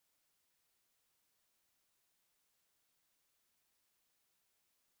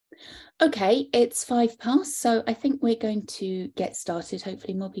Okay, it's 5 past, so I think we're going to get started.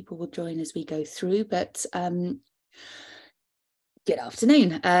 Hopefully more people will join as we go through, but good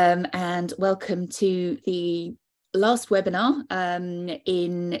afternoon and welcome to the last webinar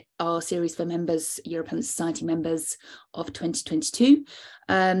in our series for members, Europlanet Society members of 2022.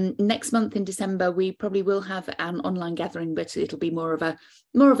 Next month in December, we probably will have an online gathering, but it'll be more of a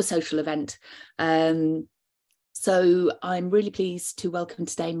social event. So I'm really pleased to welcome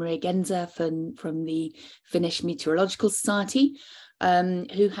today Maria Genza from the Finnish Meteorological Society,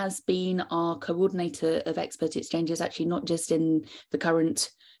 who has been our coordinator of expert exchanges, actually not just in the current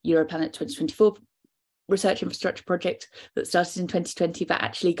Europlanet 2024 research infrastructure project that started in 2020, but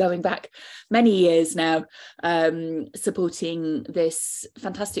actually going back many years now, supporting this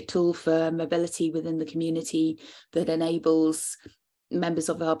fantastic tool for mobility within the community that enables members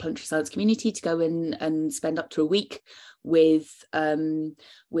of our planetary science community to go in and spend up to a week with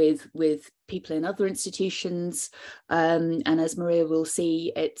people in other institutions, and as Maria will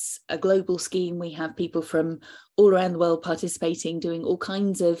see, it's a global scheme. We have people from all around the world participating, doing all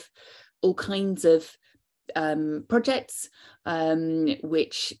kinds of projects,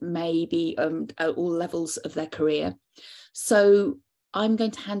 which may be at all levels of their career. So I'm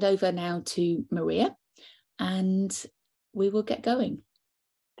going to hand over now to Maria, and we will get going.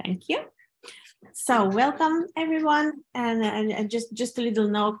 Thank you. So welcome everyone, and just a little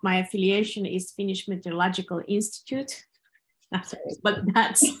note, my affiliation is Finnish Meteorological Institute, but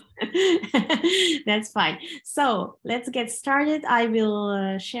that's that's fine. So let's get started. I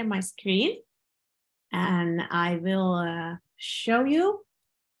will share my screen and I will show you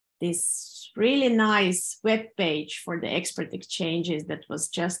this really nice web page for the expert exchanges that was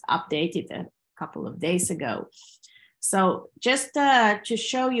just updated a couple of days ago. So just to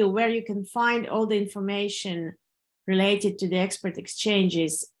show you where you can find all the information related to the expert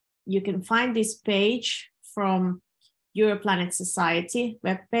exchanges, you can find this page from Europlanet Society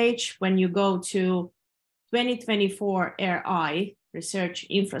webpage when you go to 2024 RI Research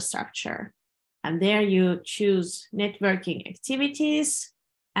Infrastructure. And there you choose networking activities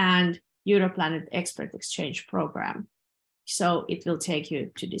and Europlanet Expert Exchange Program. So it will take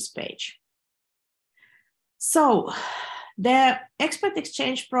you to this page. So the Expert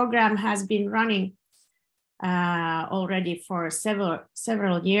Exchange Program has been running already for several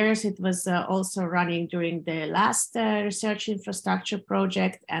years. It was also running during the last research infrastructure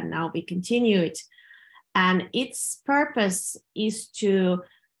project, and now we continue it. And its purpose is to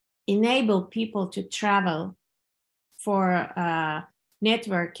enable people to travel for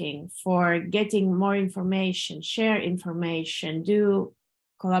networking, for getting more information, share information, do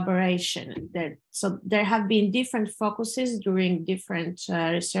collaboration. So there have been different focuses during different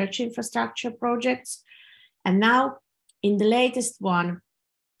research infrastructure projects. And now in the latest one,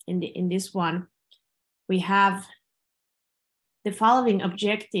 in this one, we have the following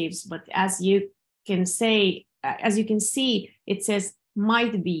objectives, but as you can see, it says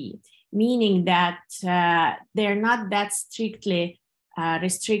might be, meaning that they're not that strictly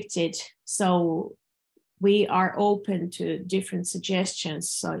restricted. So we are open to different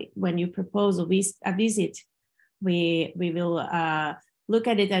suggestions. So when you propose a visit, we will look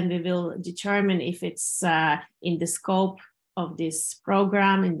at it and we will determine if it's in the scope of this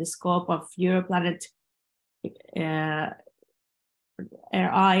program, in the scope of Europlanet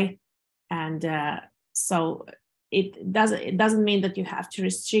RI. And so it doesn't mean that you have to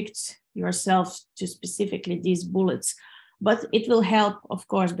restrict yourself to specifically these bullets, but it will help, of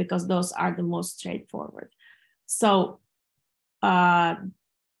course, because those are the most straightforward. So the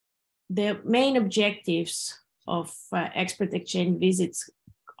main objectives of expert exchange visits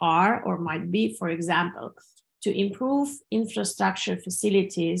are, or might be, for example, to improve infrastructure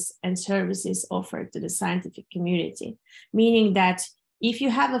facilities and services offered to the scientific community, meaning that if you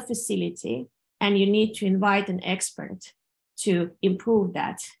have a facility and you need to invite an expert to improve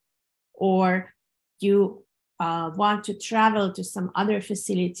that, or you want to travel to some other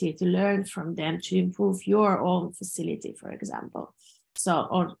facility to learn from them to improve your own facility, for example,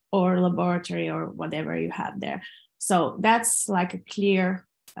 so or laboratory or whatever you have there. So that's like a clear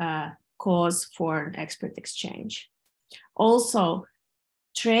cause for an expert exchange. Also,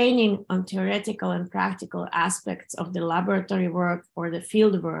 training on theoretical and practical aspects of the laboratory work or the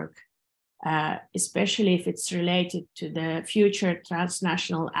field work, especially if it's related to the future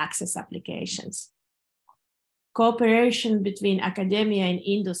transnational access applications. Cooperation between academia and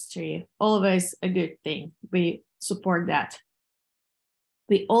industry, always a good thing. We support that.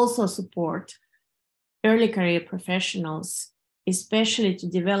 We also support early career professionals, especially to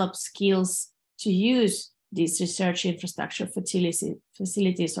develop skills to use these research infrastructure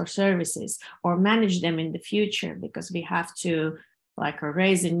facilities or services, or manage them in the future, because we have to like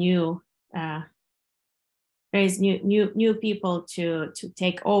raise new people to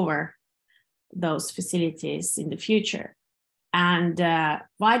take over those facilities in the future. And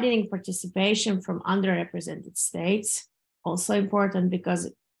widening participation from underrepresented states, also important, because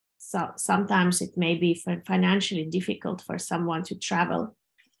sometimes it may be financially difficult for someone to travel.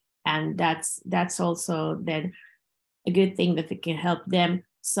 And that's also then a good thing that we can help them.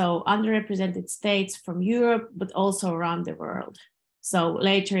 So underrepresented states from Europe, but also around the world. So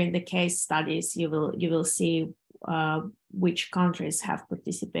later in the case studies, you will see which countries have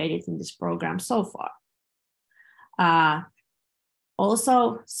participated in this program so far.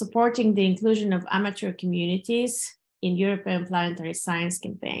 Also supporting the inclusion of amateur communities in European planetary science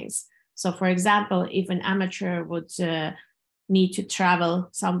campaigns. So for example, if an amateur would need to travel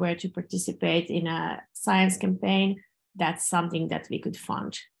somewhere to participate in a science campaign, that's something that we could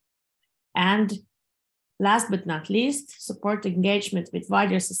fund. And last but not least, support engagement with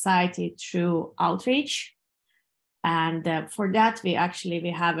wider society through outreach. And for that, we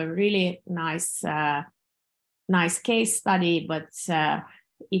have a really nice case study, but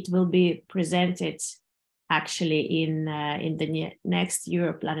it will be presented actually in the next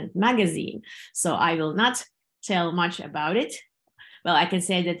Europlanet magazine. So I will not tell much about it. Well, I can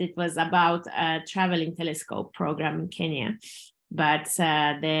say that it was about a traveling telescope program in Kenya, but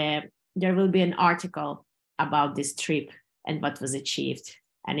there will be an article about this trip and what was achieved.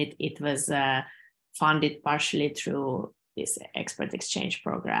 And it was funded partially through this expert exchange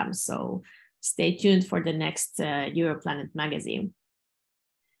program. So stay tuned for the next Europlanet magazine.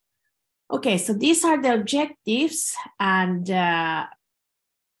 Okay, so these are the objectives, and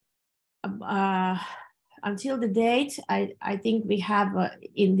until the date, I think we have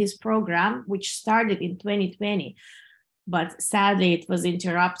in this program, which started in 2020, but sadly it was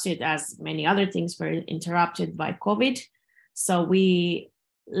interrupted, as many other things were interrupted by COVID. So we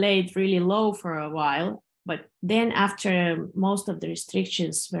laid really low for a while, but then after most of the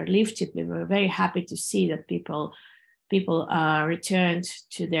restrictions were lifted, we were very happy to see that people returned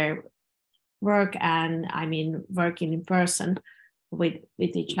to their work, and I mean working in person with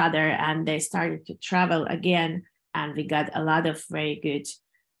each other, and they started to travel again, and we got a lot of very good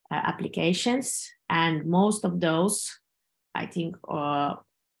applications, and most of those, I think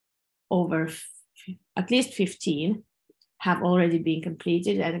over at least 15 have already been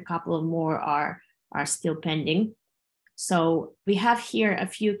completed, and a couple of more are still pending. So we have here a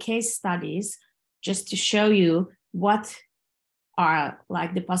few case studies just to show you what are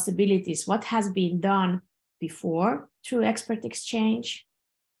like the possibilities, what has been done before through expert exchange,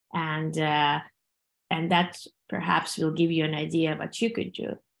 and that perhaps will give you an idea what you could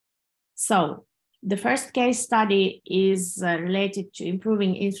do. So the first case study is related to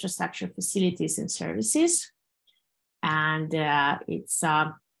improving infrastructure, facilities, and services, and it's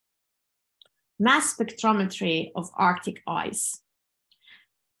mass spectrometry of Arctic ice.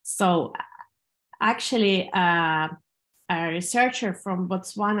 So actually, a researcher from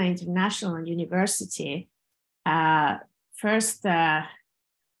Botswana International University first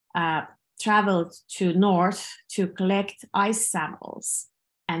traveled to north to collect ice samples,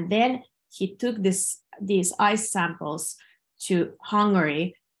 and then he took these ice samples to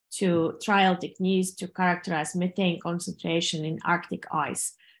Hungary to trial techniques to characterize methane concentration in Arctic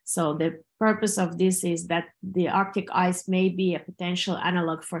ice. So the purpose of this is that the Arctic ice may be a potential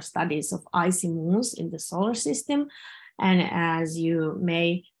analog for studies of icy moons in the solar system. And as you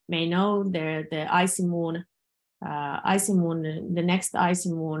may know, the icy moon, the next icy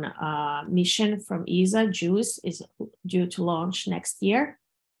moon mission from ESA, JUICE, is due to launch next year.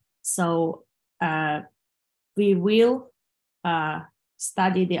 So we will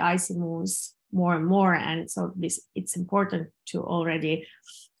study the icy moons more and more, and so it's important to already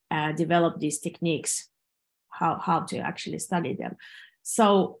develop these techniques, how to actually study them.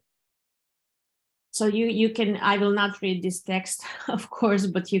 So you can, I will not read this text, of course,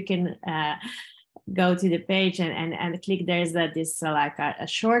 but you can go to the page and click. There's this like a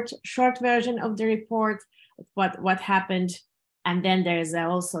short version of the report, what happened, and then there's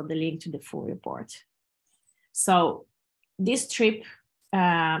also the link to the full report. So this trip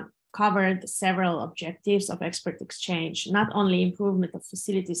covered several objectives of expert exchange, not only improvement of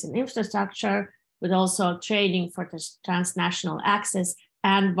facilities and infrastructure, but also training for transnational access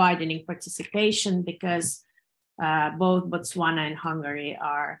and widening participation, because both Botswana and Hungary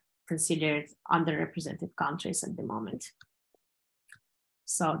are considered underrepresented countries at the moment.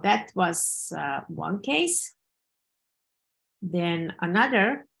 So that was one case. Then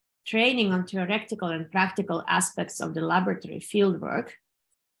another training on theoretical and practical aspects of the laboratory fieldwork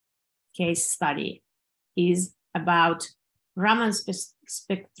case study is about Raman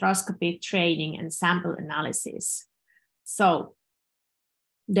spectroscopy training and sample analysis. So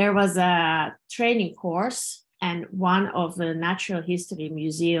there was a training course, and one of the Natural History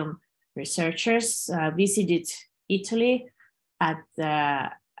Museum researchers visited Italy at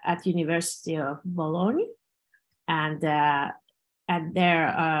University of Bologna, and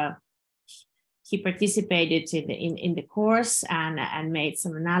there he participated in the course and made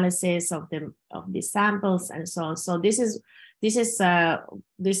some analysis of the samples and so on. So this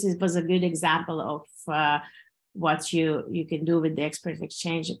was a good example of what you can do with the expert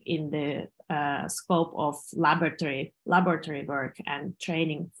exchange in the scope of laboratory work and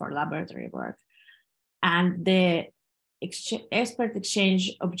training for laboratory work. And the expert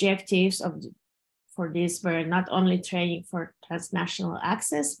exchange objectives for this were not only training for transnational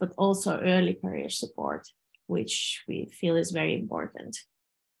access, but also early career support, which we feel is very important.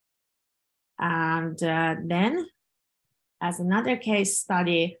 And then, as another case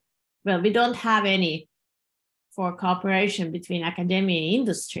study, well, we don't have any for cooperation between academia and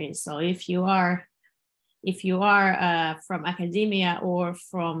industry. So if you are from academia or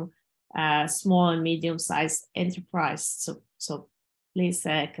from small and medium-sized enterprise, so please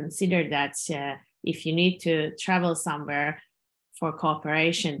consider that if you need to travel somewhere for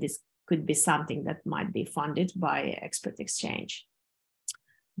cooperation, this could be something that might be funded by expert exchange.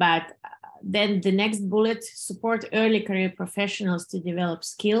 But then the next bullet, support early career professionals to develop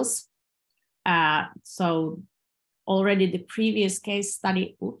skills. So already the previous case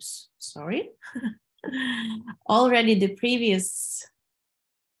study, already the previous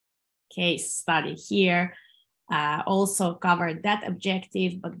case study here also covered that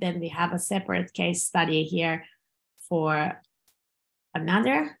objective, but then we have a separate case study here for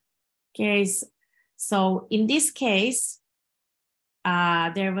another case. So in this case,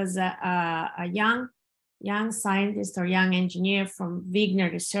 there was a young scientist or young engineer from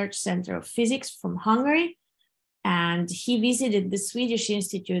Wigner Research Center of Physics from Hungary, and he visited the Swedish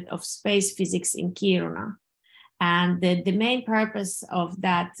Institute of Space Physics in Kiruna. And the main purpose of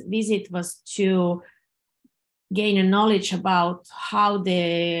that visit was to gain a knowledge about how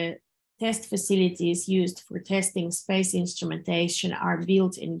the test facilities used for testing space instrumentation are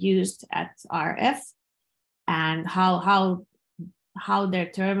built and used at RF, and how their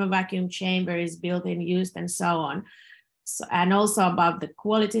thermal vacuum chamber is built and used, and so on. So, and also about the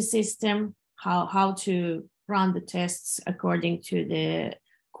quality system, how to run the tests according to the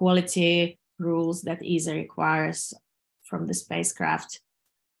quality rules that ESA requires from the spacecraft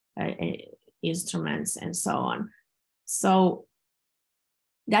instruments and so on. So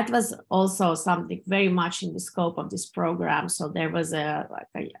that was also something very much in the scope of this program. So there was a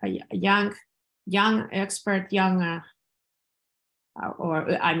young expert,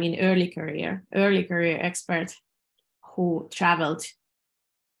 early career expert who traveled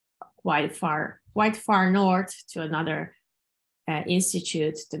quite far north to another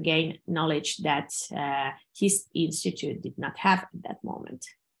institute to gain knowledge that his institute did not have at that moment.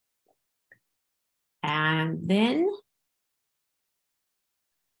 And then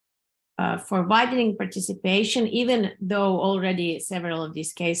for widening participation, even though already several of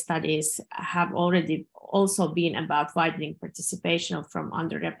these case studies have already also been about widening participation from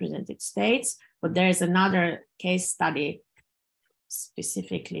underrepresented states, but there is another case study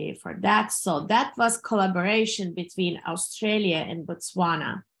specifically for that. So that was collaboration between Australia and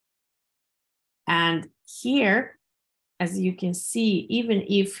Botswana. And here, as you can see, even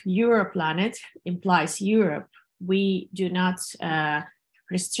if Europlanet implies Europe, we do not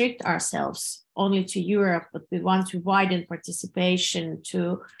restrict ourselves only to Europe, but we want to widen participation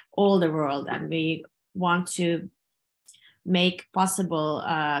to all the world, and we want to make possible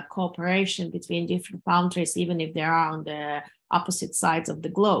cooperation between different countries, even if they are on the opposite sides of the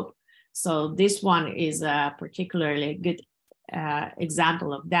globe. So this one is a particularly good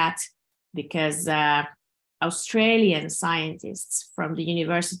example of that, because Australian scientists from the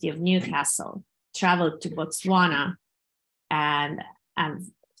University of Newcastle traveled to Botswana, and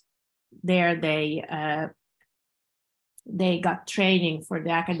there they got training for the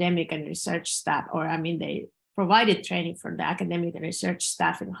academic and research staff, they provided training for the academic and research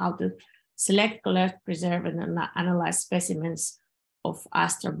staff in how to select, collect, preserve, and analyze specimens of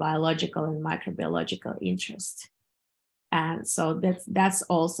astrobiological and microbiological interest. And so that's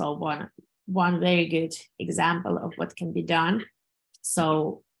also one very good example of what can be done.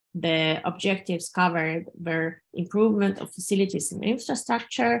 So the objectives covered were improvement of facilities and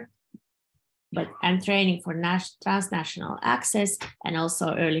infrastructure, and training for transnational access, and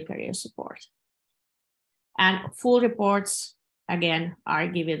also early career support. And full reports, again, are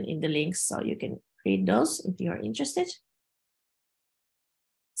given in the links, so you can read those if you're interested.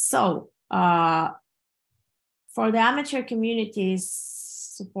 So for the amateur community's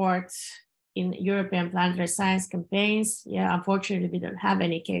support in European planetary science campaigns, yeah, unfortunately, we don't have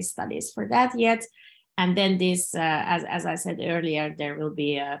any case studies for that yet. And then this, as I said earlier, there will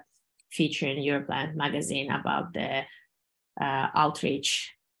be a feature in Europlanet magazine about the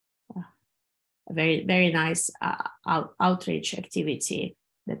outreach, a very, very nice outreach activity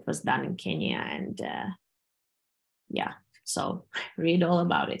that was done in Kenya. And yeah, so read all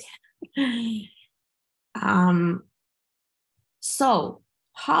about it. So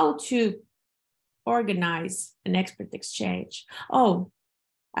how to organize an expert exchange? Oh,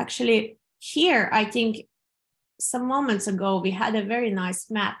 actually, here, I think some moments ago, we had a very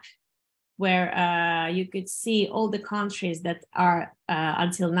nice map where you could see all the countries that are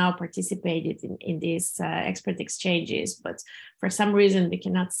until now participated in these expert exchanges. But for some reason, we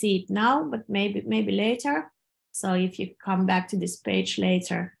cannot see it now, but maybe later. So if you come back to this page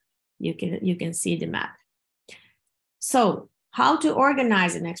later, you can see the map. So how to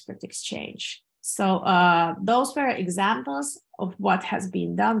organize an expert exchange? So those were examples of what has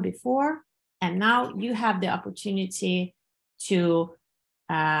been done before. And now you have the opportunity to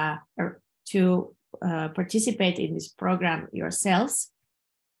participate in this program yourselves.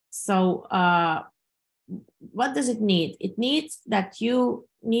 So what does it need? It needs that you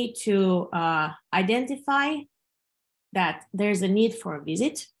need to identify that there's a need for a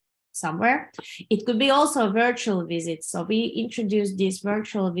visit somewhere. It could be also a virtual visit. So we introduced these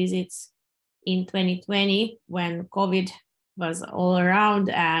virtual visits in 2020 when COVID was all around,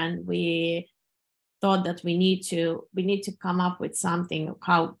 and we thought that we need to come up with something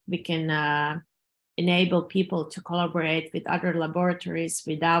how we can enable people to collaborate with other laboratories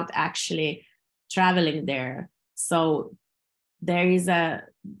without actually traveling there. So there is a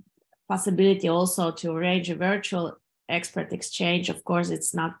possibility also to arrange a virtual expert exchange. Of course,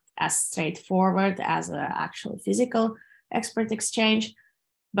 it's not as straightforward as an actual physical expert exchange,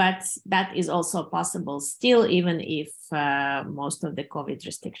 but that is also possible still, even if most of the COVID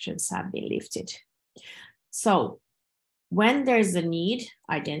restrictions have been lifted. So when there's a need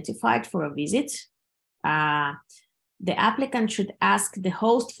identified for a visit, the applicant should ask the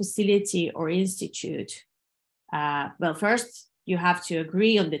host facility or institute. Well, first you have to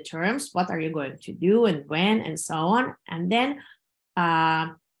agree on the terms. What are you going to do and when and so on? And then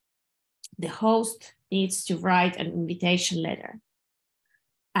the host needs to write an invitation letter.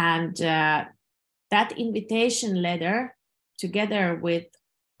 And that invitation letter, together with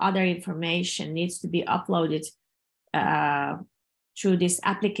other information, needs to be uploaded through this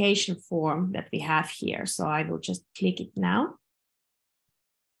application form that we have here. So I will just click it now.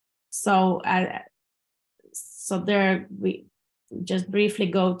 So, so there we just briefly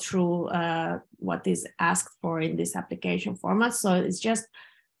go through what is asked for in this application format. So it's just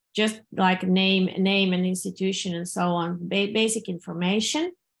like name and institution and so on, basic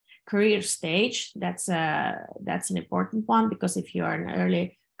information, career stage. That's an important one, because if you are an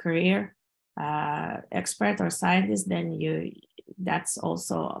early career expert or scientist, then that's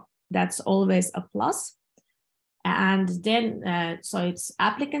always a plus. And then so it's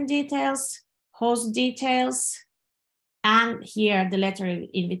applicant details, host details, and here the letter of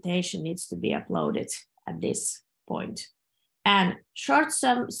invitation needs to be uploaded at this point. And short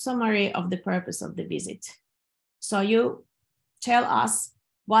summary of the purpose of the visit. So you tell us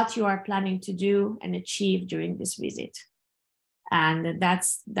what you are planning to do and achieve during this visit. And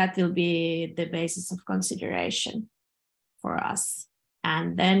that will be the basis of consideration for us.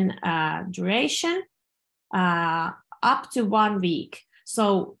 And then duration, up to 1 week.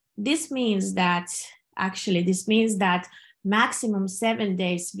 So this means that maximum 7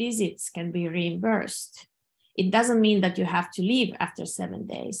 days visits can be reimbursed. It doesn't mean that you have to leave after 7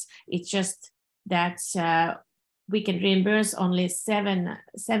 days. It's just that we can reimburse only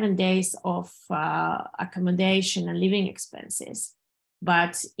seven days of accommodation and living expenses.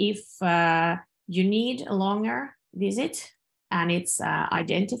 But if you need a longer visit and it's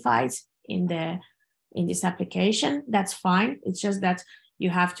identified in this application, that's fine. It's just that you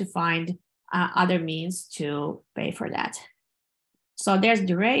have to find other means to pay for that. So there's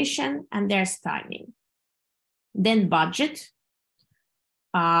duration and there's timing. Then budget.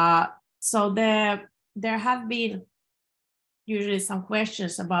 So there have been usually some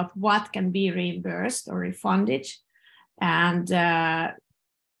questions about what can be reimbursed or refunded. And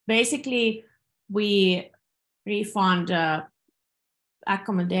basically, we refund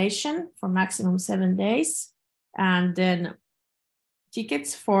accommodation for maximum 7 days, and then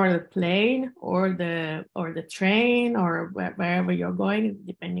tickets for the plane or the train or wherever you're going,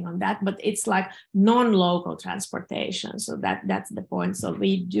 depending on that. But it's like non-local transportation. So that's the point. So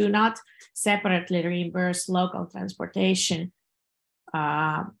we do not separately reimburse local transportation.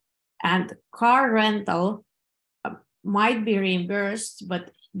 And car rental might be reimbursed,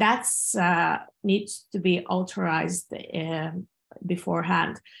 but that's needs to be authorized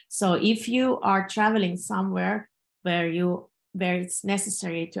beforehand. So if you are traveling somewhere where it's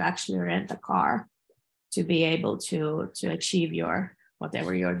necessary to actually rent a car to be able to achieve your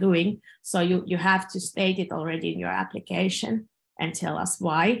whatever you're doing, so you have to state it already in your application and tell us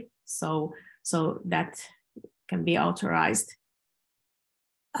why, so that can be authorized.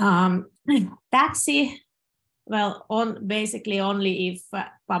 Taxi, well, basically only if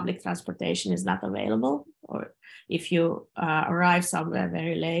public transportation is not available, or if you arrive somewhere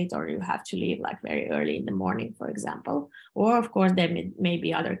very late, or you have to leave like very early in the morning, for example. Or of course, there may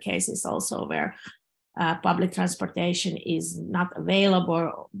be other cases also where public transportation is not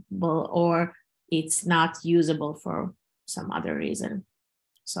available or it's not usable for some other reason.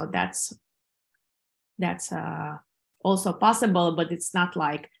 So that's also possible, but it's not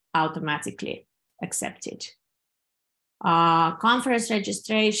like automatically accepted. Conference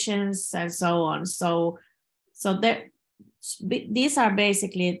registrations and so on. So these are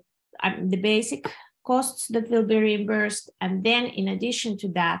basically the basic costs that will be reimbursed. And then in addition to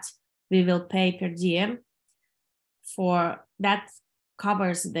that, we will pay per diem for that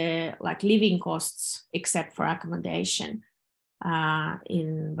covers the like living costs, except for accommodation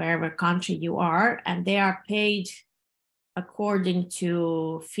in wherever country you are. And they are paid according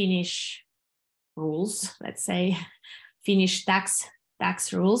to Finnish rules, let's say, Finnish tax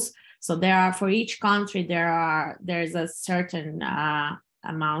rules. So there are, for each country, there's a certain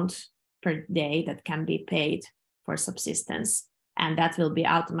amount per day that can be paid for subsistence, and that will be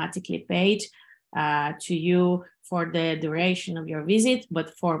automatically paid to you for the duration of your visit,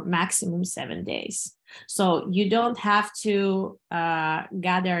 but for maximum 7 days. So you don't have to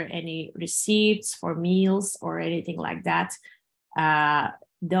gather any receipts for meals or anything like that.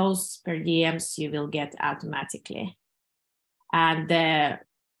 Those per diems you will get automatically. And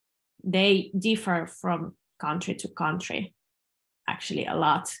they differ from country to country, actually a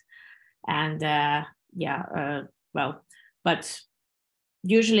lot. And but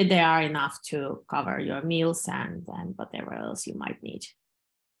usually they are enough to cover your meals and whatever else you might need.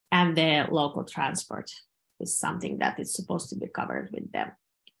 And the local transport is something that is supposed to be covered with them.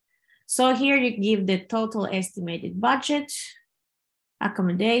 So here you give the total estimated budget,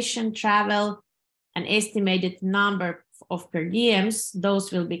 accommodation, travel, an estimated number of per diems.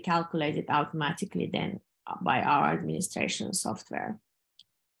 Those will be calculated automatically then by our administration software.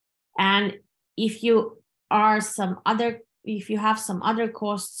 And if you have some other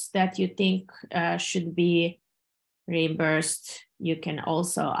costs that you think should be reimbursed, you can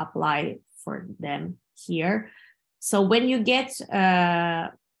also apply for them here. So when you get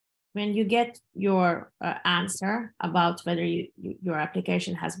your answer about whether your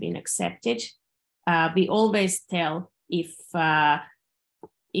application has been accepted, we always tell if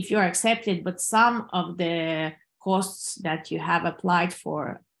you're accepted, but some of the costs that you have applied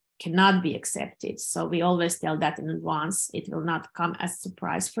for cannot be accepted. So we always tell that in advance. It will not come as a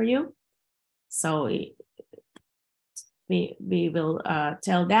surprise for you. So we will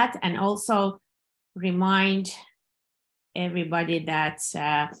tell that, and also remind everybody that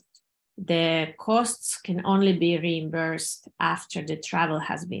the costs can only be reimbursed after the travel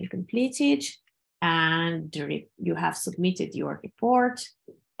has been completed and you have submitted your report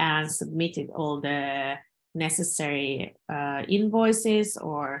and submitted all the necessary invoices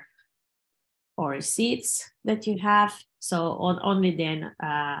or receipts that you have. So only then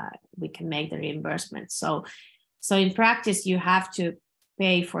we can make the reimbursement. So in practice, you have to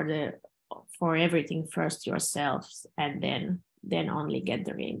pay for everything first yourselves, and then only get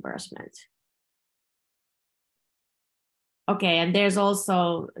the reimbursement. Okay, and there's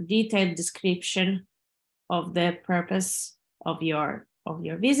also a detailed description of the purpose of your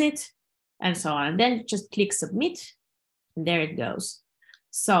visit and so on. And then just click submit, and there it goes.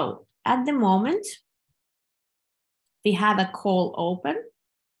 So at the moment, we have a call open.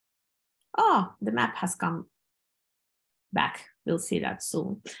 Oh, the map has come back. We'll see that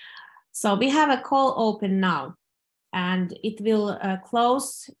soon. So we have a call open now, and it will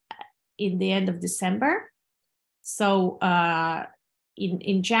close in the end of December. So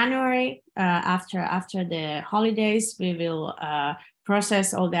in January, after the holidays, we will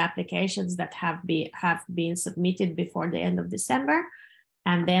process all the applications that have been submitted before the end of December.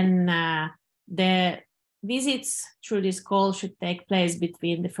 And then the visits through this call should take place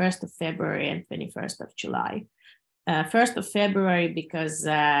between the 1st of February and 21st of July. 1st of February because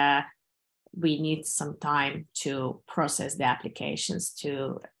we need some time to process the applications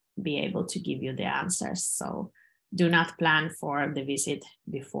to be able to give you the answers. So do not plan for the visit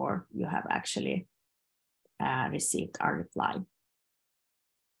before you have actually received our reply.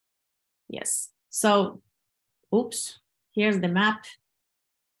 Yes, so, oops, here's the map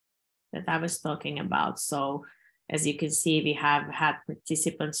that I was talking about. So as you can see, we have had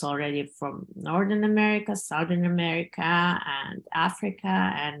participants already from Northern America, Southern America, and Africa,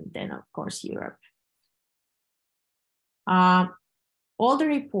 and then of course, Europe. All the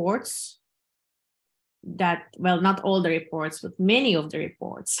reports that, well, not all the reports, but many of the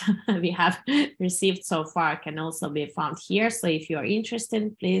reports we have received so far can also be found here. So if you are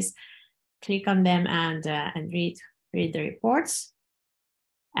interested, please click on them and read the reports.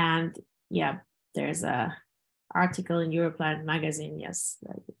 And yeah, there's a article in Europlanet magazine. Yes,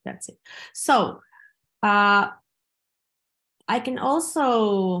 that's it. So I can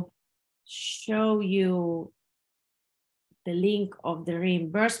also show you the link of the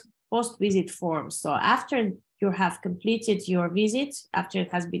reimbursed post-visit form. So after you have completed your visit, after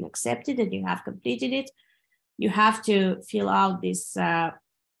it has been accepted and you have completed it, you have to fill out this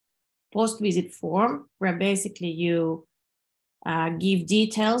post-visit form where basically you give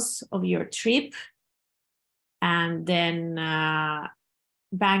details of your trip and then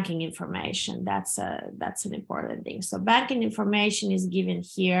banking information. That's an important thing. So banking information is given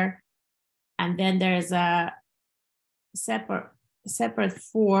here, and then there's a separate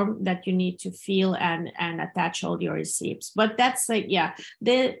form that you need to fill and attach all your receipts. But that's yeah,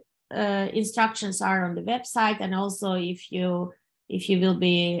 the instructions are on the website, and also if your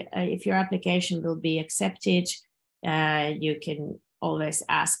application will be accepted, you can always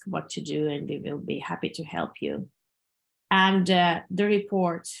ask what to do, and we will be happy to help you. And the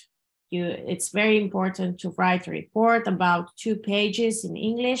report, it's very important to write a report about 2 pages in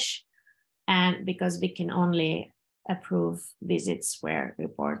English, and because we can only approve visits where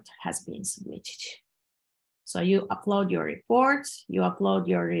report has been submitted. So you upload your report, you upload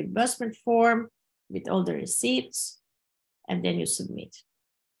your reimbursement form with all the receipts, and then you submit.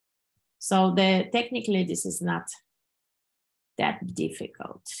 So technically this is not that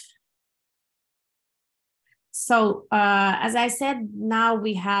difficult. So as I said, now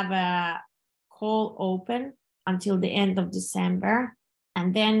we have a call open until the end of December,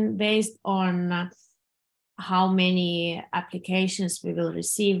 and then based on how many applications we will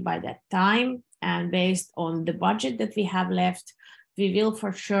receive by that time, and based on the budget that we have left, we will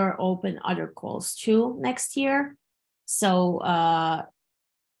for sure open other calls too next year. So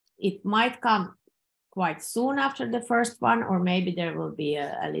it might come quite soon after the first one, or maybe there will be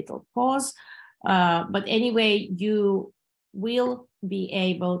a little pause. But anyway, you will be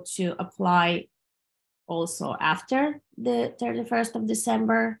able to apply also after the 31st of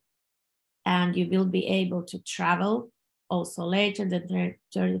December. And you will be able to travel also later than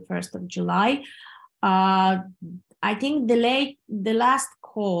 31st of July. I think the last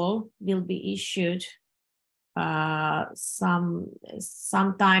call will be issued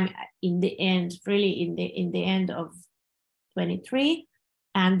sometime in the end, really in the end of 23,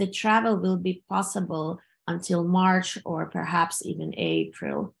 and the travel will be possible until March or perhaps even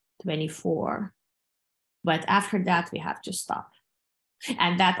April 24. But after that, we have to stop.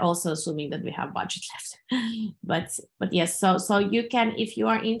 And that also assuming that we have budget left. but yes, so you can, if you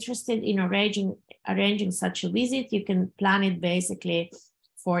are interested in arranging such a visit, you can plan it basically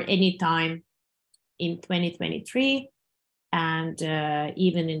for any time in 2023 and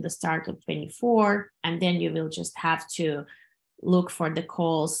even in the start of 24. And then you will just have to look for the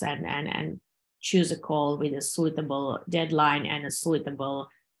calls and choose a call with a suitable deadline and a suitable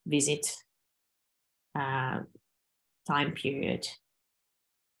visit time period.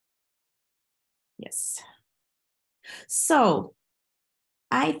 Yes. So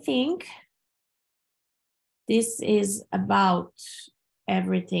I think this is about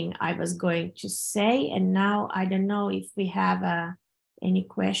everything I was going to say. And now I don't know if we have any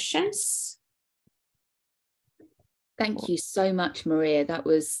questions. Thank you so much, Maria. That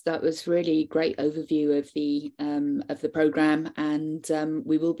was really great overview of the program, and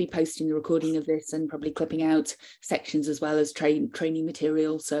we will be posting the recording of this and probably clipping out sections as well as training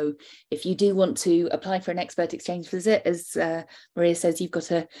material. So if you do want to apply for an expert exchange visit, as Maria says, you've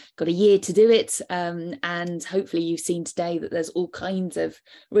got a year to do it, and hopefully you've seen today that there's all kinds of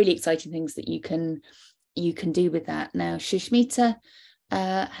really exciting things that you can do with that. Now, Shushmita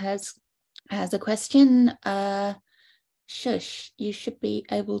has a question. Shush, you should be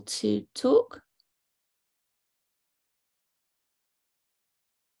able to talk.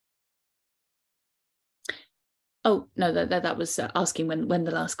 Oh no, that was asking when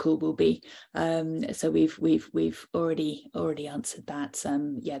the last call will be. So we've already answered that.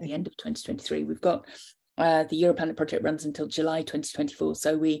 Yeah, the end of 2023. We've got the Europlanet project runs until July 2024.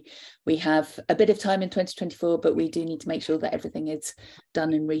 So we have a bit of time in 2024, but we do need to make sure that everything is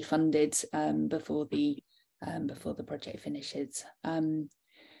done and refunded before the project finishes.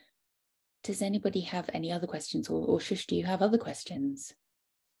 Does anybody have any other questions, or Shush, do you have other questions?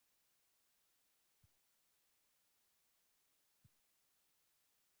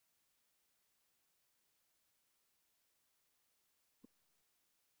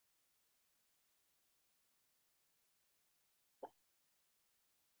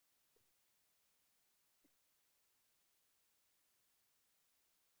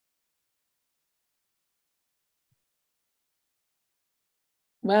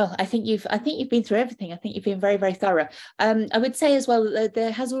 Well, I think you've been through everything. I think you've been very, very thorough. I would say as well that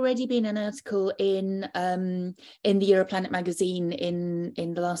there has already been an article in the Europlanet magazine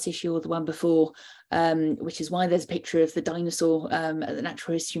in the last issue or the one before, which is why there's a picture of the dinosaur at the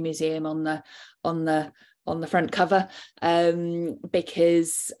Natural History Museum on the front cover,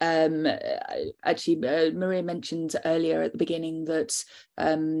 because actually Maria mentioned earlier at the beginning that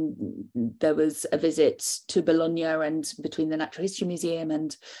there was a visit to Bologna and between the Natural History Museum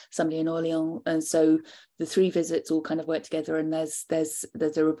and somebody in Orléans, and so the three visits all kind of work together, and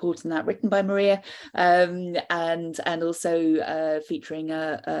there's a report on that written by Maria, and also featuring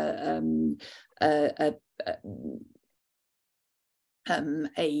a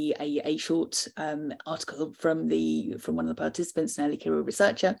short article from one of the participants, an early career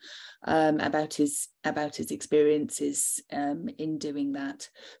researcher, about his experiences in doing that.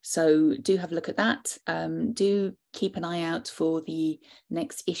 So do have a look at that. Do keep an eye out for the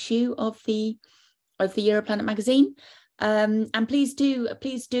next issue of the Europlanet magazine. And please do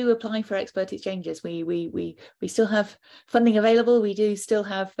apply for expert exchanges. We still have funding available. We do still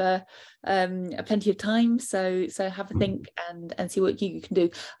have plenty of time. So have a think and see what you can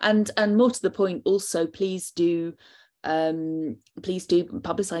do. And more to the point, also please do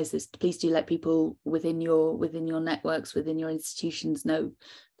publicize this. Please do let people within your networks, within your institutions know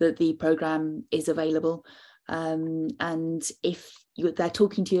that the program is available. And if they're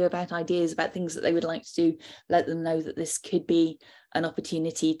talking to you about ideas, about things that they would like to do, let them know that this could be an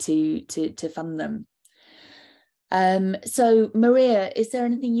opportunity to fund them. So Maria, is there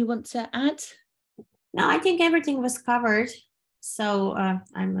anything you want to add? No, I think everything was covered. So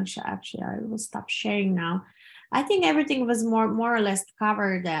I'm not sure, actually, I will stop sharing now. I think everything was more or less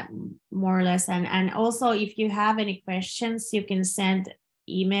covered, more or less. And also, if you have any questions, you can send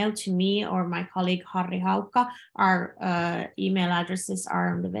email to me or my colleague Harri Haukka. Our email addresses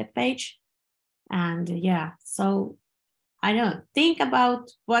are on the webpage. And yeah, so I don't know, think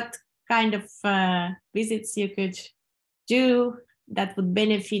about what kind of visits you could do that would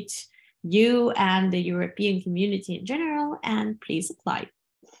benefit you and the European community in general, and please apply.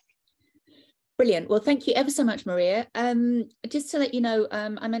 Brilliant. Well, thank you ever so much, Maria. Just to let you know,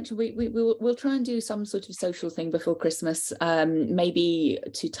 I mentioned we'll try and do some sort of social thing before Christmas, maybe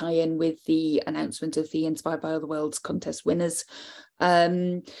to tie in with the announcement of the Inspired by Other Worlds contest winners.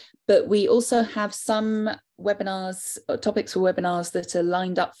 But we also have some webinars, topics for webinars that are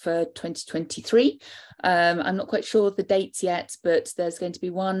lined up for 2023. I'm not quite sure of the dates yet, but there's going to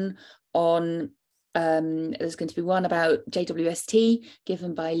be one on there's going to be one about JWST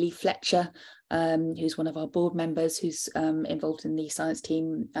given by Lee Fletcher, who's one of our board members, who's involved in the science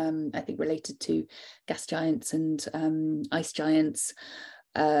team, I think related to gas giants and ice giants,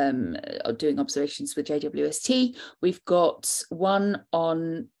 doing observations with JWST. We've got one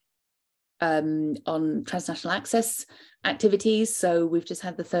on transnational access activities. So we've just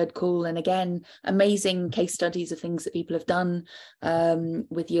had the third call, and again, amazing case studies of things that people have done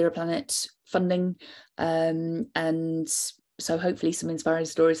with Europlanet funding, and so hopefully some inspiring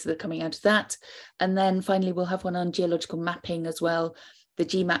stories that are coming out of that. And then finally, we'll have one on geological mapping as well. The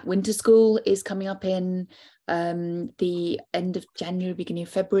GMAP Winter School is coming up in the end of January, beginning of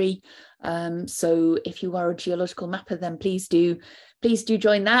February. So if you are a geological mapper, then please do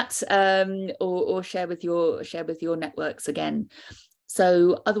join that, or share with your networks again.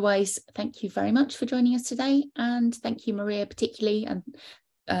 So otherwise, thank you very much for joining us today, and thank you, Maria, particularly, and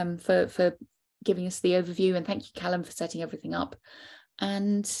for giving us the overview, and thank you, Callum, for setting everything up.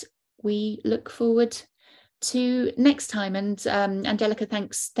 And we look forward to next time. And Angelica,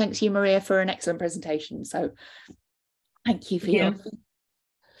 thanks you, Maria, for an excellent presentation. So thank you for your.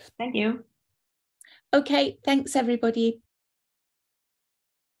 Thank you. Okay, thanks everybody.